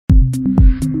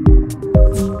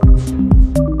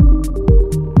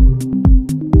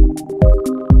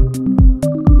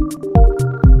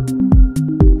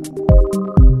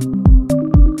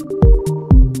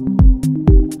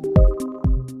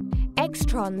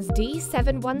Xtrons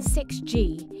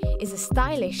D716G is a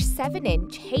stylish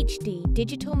 7-inch HD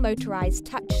digital motorized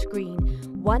touchscreen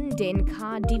 1-DIN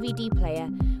car DVD player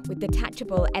with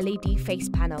detachable LED face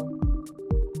panel.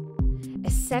 A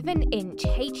 7-inch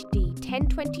HD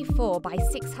 1024 by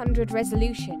 600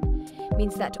 resolution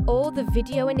means that all the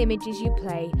video and images you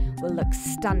play will look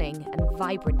stunning and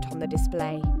vibrant on the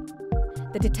display.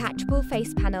 The detachable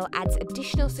face panel adds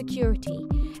additional security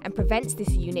and prevents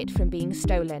this unit from being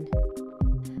stolen.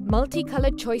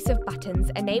 Multicolored choice of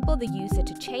buttons enable the user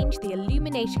to change the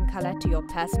illumination color to your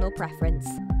personal preference.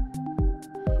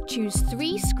 Choose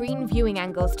 3 screen viewing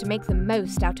angles to make the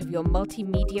most out of your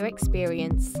multimedia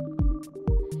experience.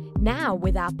 Now,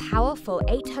 with our powerful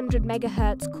 800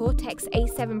 MHz Cortex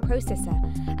A7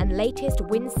 processor and latest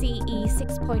WinCE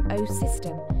 6.0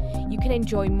 system, you can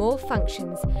enjoy more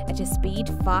functions at a speed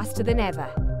faster than ever.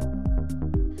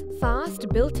 Fast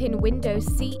built-in Windows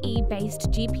CE-based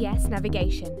GPS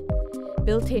navigation.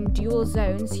 Built-in dual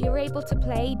zones so you're able to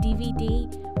play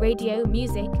DVD, radio,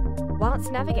 music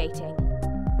whilst navigating.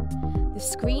 The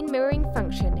screen mirroring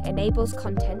function enables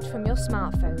content from your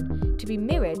smartphone to be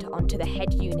mirrored onto the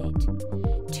head unit.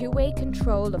 2-way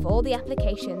control of all the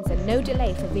applications and no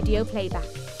delay for video playback.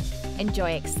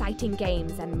 Enjoy exciting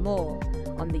games and more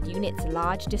on the unit's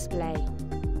large display.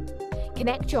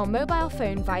 Connect your mobile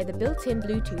phone via the built-in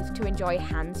Bluetooth to enjoy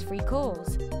hands-free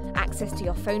calls, access to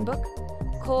your phone book,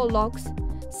 call logs,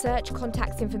 search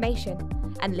contacts information,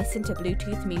 and listen to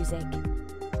Bluetooth music.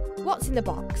 What's in the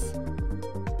box?